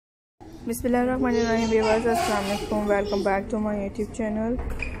Bismillahirrahmanirrahim viewers, Assalamu alaikum. Welcome back to my YouTube channel.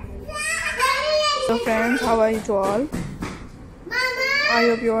 So friends, how are you all? I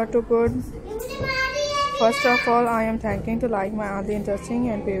hope you are too good. First of all, I am thanking to like my other interesting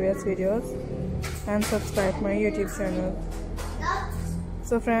and previous videos and subscribe my YouTube channel.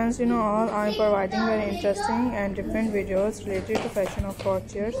 So friends, you know all, I am providing very interesting and different videos related to fashion of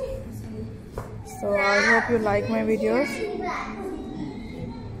crochets. So I hope you like my videos.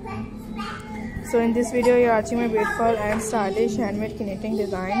 So in this video you are watching my beautiful and stylish handmade knitting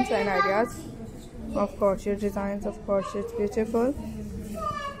designs and ideas of crochet designs of crochet beautiful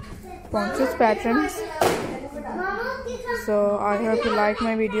ponchos patterns. So I hope you like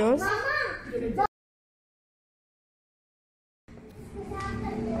my videos.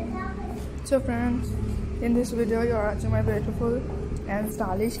 So friends, in this video you are watching my beautiful and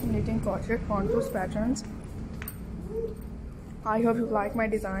stylish knitting crochet ponchos patterns. I hope you like my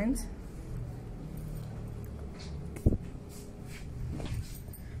designs.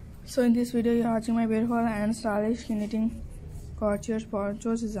 So in this video you are watching my beautiful and stylish knitting crochet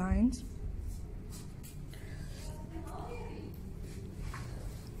ponchos designs.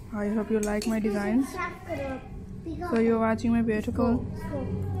 I hope you like my designs. So you are watching my beautiful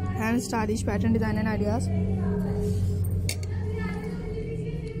and stylish pattern design and ideas.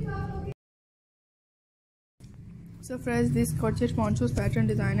 So friends, this crochet ponchos pattern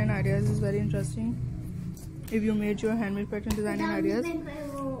design and ideas is very interesting. If you made your handmade pattern design and ideas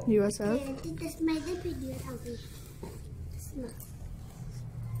yourself.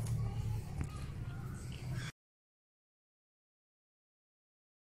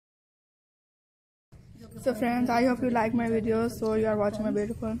 So friends, I hope you like my videos. So you are watching my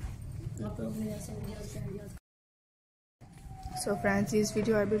beautiful. So friends, these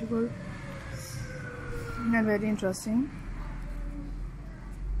videos are beautiful and very interesting.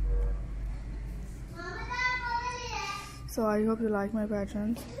 So I hope you like my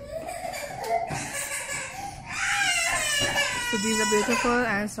patterns. So these are beautiful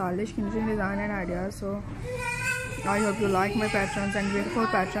and stylish knitting design and ideas. So I hope you like my patterns and beautiful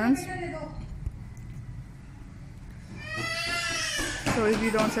patterns. So if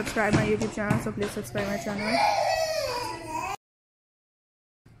you don't subscribe my YouTube channel, so please subscribe my channel.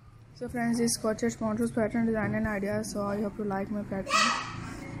 So friends, this crochet ponchos pattern design and ideas. So I hope you like my pattern.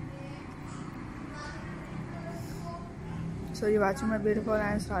 So you're watching my beautiful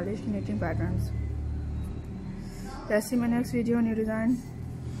and stylish knitting patterns. Let's see my next video, new design.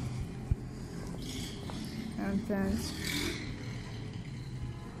 And friends,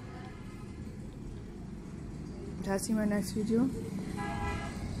 let's see my next video.